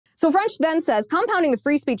So French then says, compounding the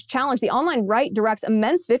free speech challenge, the online right directs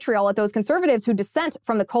immense vitriol at those conservatives who dissent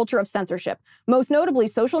from the culture of censorship. Most notably,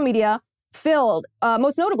 social media filled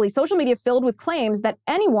with claims that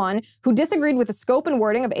anyone who disagreed with the scope and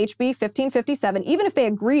wording of HB 1557, even if they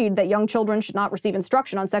agreed that young children should not receive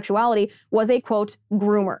instruction on sexuality, was a, quote,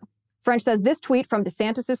 groomer. French says this tweet from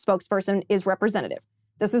DeSantis' spokesperson is representative.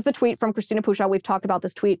 This is the tweet from Christina Pushaw. We've talked about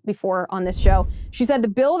this tweet before on this show. She said the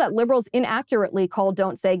bill that liberals inaccurately called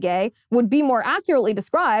Don't Say Gay would be more accurately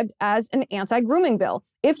described as an anti-grooming bill.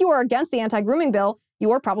 If you are against the anti-grooming bill,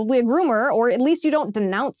 you are probably a groomer, or at least you don't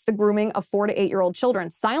denounce the grooming of 4 to 8-year-old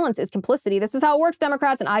children. Silence is complicity. This is how it works,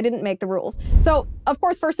 Democrats, and I didn't make the rules. So, of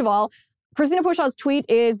course, first of all, Christina Pushaw's tweet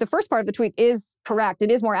is, the first part of the tweet is correct. It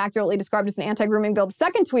is more accurately described as an anti-grooming bill. The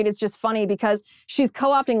second tweet is just funny because she's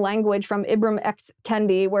co-opting language from Ibram X.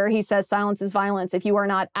 Kendi, where he says silence is violence. If you are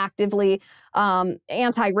not actively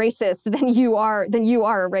anti-racist, then you are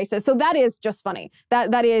a racist. So that is just funny.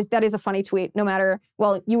 That is a funny tweet. No matter,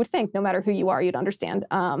 well, you would think no matter who you are, you'd understand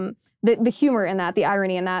the humor in that, the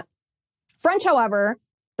irony in that. French, however,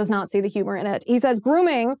 does not see the humor in it. He says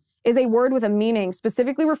grooming is a word with a meaning,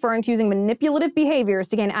 specifically referring to using manipulative behaviors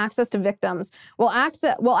to gain access to victims. While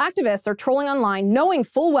activists are trolling online, knowing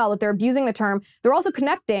full well that they're abusing the term, they're also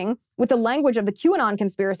connecting with the language of the QAnon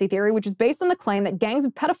conspiracy theory, which is based on the claim that gangs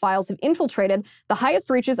of pedophiles have infiltrated the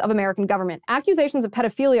highest reaches of American government. Accusations of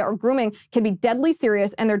pedophilia or grooming can be deadly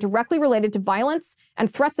serious, and they're directly related to violence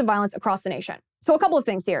and threats of violence across the nation. So a couple of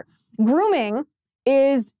things here. Grooming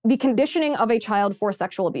is the conditioning of a child for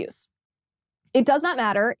sexual abuse. It does not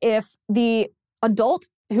matter if the adult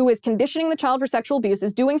who is conditioning the child for sexual abuse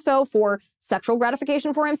is doing so for sexual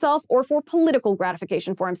gratification for himself or for political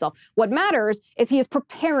gratification for himself. What matters is he is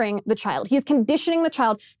preparing the child. He is conditioning the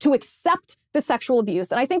child to accept the sexual abuse.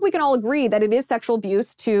 And I think we can all agree that it is sexual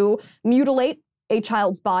abuse to mutilate a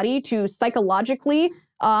child's body, to psychologically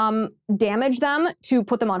damage them, to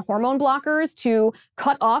put them on hormone blockers, to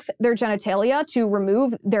cut off their genitalia, to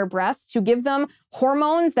remove their breasts, to give them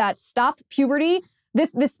hormones that stop puberty.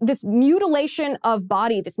 This mutilation of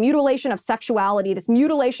body, this mutilation of sexuality, this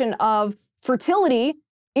mutilation of fertility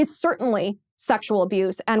is certainly sexual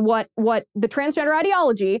abuse. And what the transgender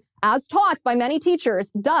ideology, as taught by many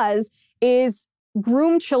teachers, does is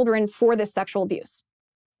groom children for this sexual abuse.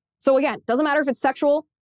 So again, doesn't matter if it's sexual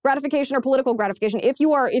gratification or political gratification. If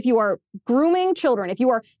you are grooming children, if you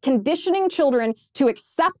are conditioning children to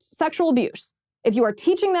accept sexual abuse, if you are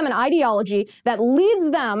teaching them an ideology that leads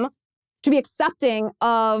them to be accepting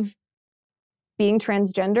of being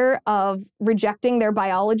transgender, of rejecting their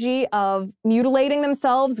biology, of mutilating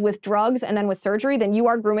themselves with drugs and then with surgery, then you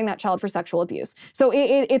are grooming that child for sexual abuse. So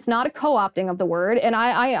it's not a co-opting of the word.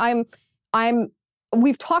 And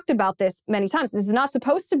we've talked about this many times. This is not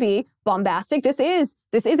supposed to be bombastic. This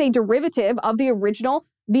is a derivative of the original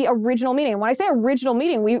meaning. And when I say original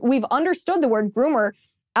meaning, we've understood the word groomer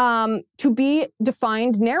to be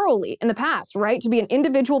defined narrowly in the past, right? To be an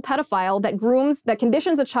individual pedophile that grooms, that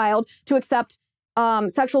conditions a child to accept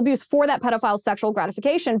sexual abuse for that pedophile's sexual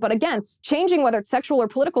gratification. But again, changing whether it's sexual or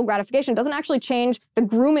political gratification doesn't actually change the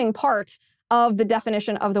grooming part of the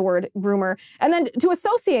definition of the word groomer. And then to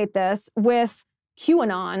associate this with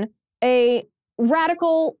QAnon, a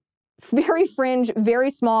radical, very fringe,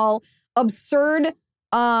 very small, absurd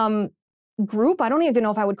group. I don't even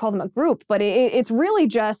know if I would call them a group, but it's really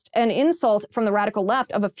just an insult from the radical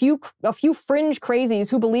left of a few fringe crazies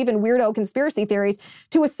who believe in weirdo conspiracy theories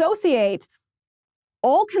to associate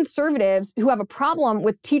all conservatives who have a problem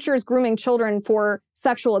with teachers grooming children for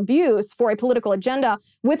sexual abuse for a political agenda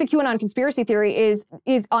with a QAnon conspiracy theory is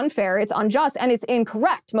unfair, it's unjust, and it's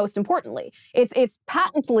incorrect, most importantly. It's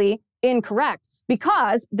patently incorrect,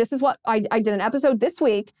 because this is what I did an episode this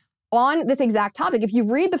week on this exact topic. If you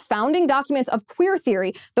read the founding documents of queer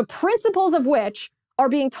theory, the principles of which are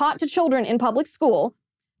being taught to children in public school,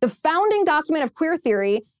 the founding document of queer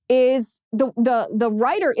theory is the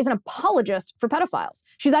writer is an apologist for pedophiles.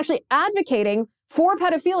 She's actually advocating for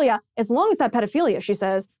pedophilia, as long as that pedophilia, she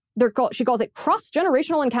says, she calls it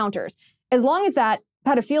cross-generational encounters, as long as that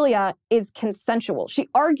pedophilia is consensual. She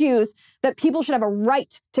argues that people should have a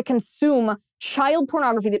right to consume child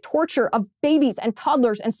pornography, the torture of babies and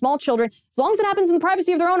toddlers and small children, as long as it happens in the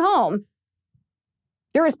privacy of their own home.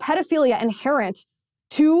 There is pedophilia inherent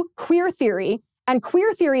to queer theory, and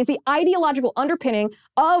queer theory is the ideological underpinning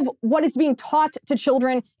of what is being taught to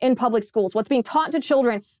children in public schools. What's being taught to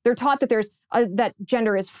children, they're taught that that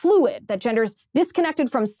gender is fluid, that gender is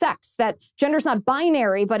disconnected from sex, that gender is not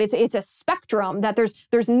binary, but it's a spectrum, that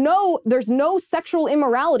there's no sexual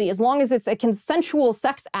immorality as long as it's a consensual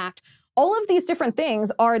sex act. All of these different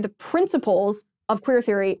things are the principles of queer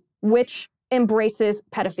theory which embraces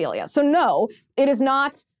pedophilia. So no, it is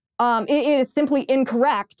not, it is simply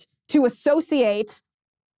incorrect to associate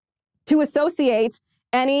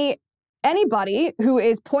anybody who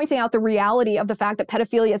is pointing out the reality of the fact that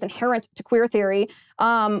pedophilia is inherent to queer theory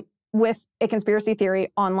with a conspiracy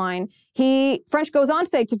theory online. French goes on to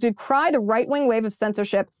say, to decry the right-wing wave of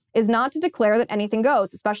censorship is not to declare that anything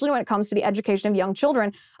goes, especially when it comes to the education of young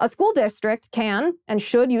children. A school district can and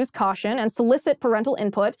should use caution and solicit parental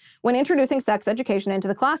input when introducing sex education into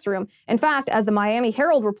the classroom. In fact, as the Miami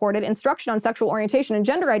Herald reported, instruction on sexual orientation and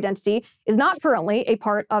gender identity is not currently a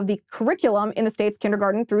part of the curriculum in the state's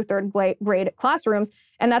kindergarten through third grade classrooms,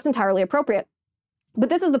 and that's entirely appropriate. But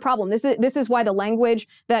this is the problem. This is why the language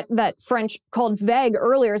that French called vague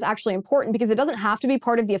earlier is actually important, because it doesn't have to be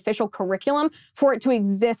part of the official curriculum for it to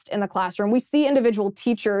exist in the classroom. We see individual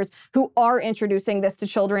teachers who are introducing this to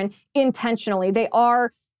children intentionally. They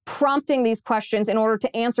are prompting these questions in order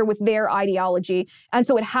to answer with their ideology. And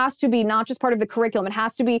so it has to be not just part of the curriculum. It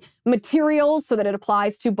has to be materials so that it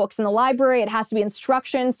applies to books in the library. It has to be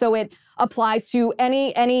instruction so it applies to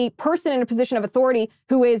any person in a position of authority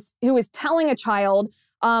who is telling a child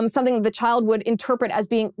something that the child would interpret as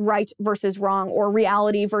being right versus wrong, or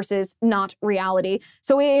reality versus not reality.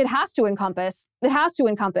 So it has to encompass this.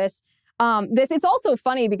 It's also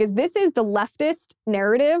funny because this is the leftist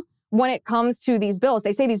narrative when it comes to these bills.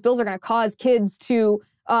 They say these bills are going to cause kids to,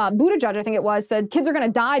 Buttigieg, I think it was, said kids are going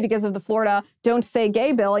to die because of the Florida Don't Say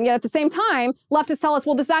Gay bill. And yet at the same time, leftists tell us,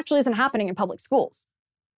 well, this actually isn't happening in public schools.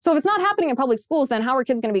 So if it's not happening in public schools, then how are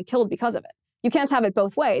kids going to be killed because of it? You can't have it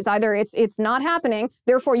both ways. Either it's not happening,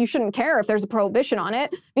 therefore you shouldn't care if there's a prohibition on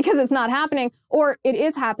it because it's not happening, or it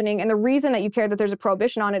is happening, and the reason that you care that there's a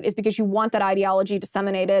prohibition on it is because you want that ideology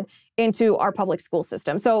disseminated into our public school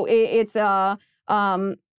system. So it's a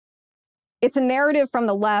narrative from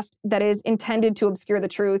the left that is intended to obscure the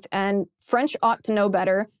truth, and French ought to know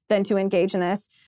better than to engage in this.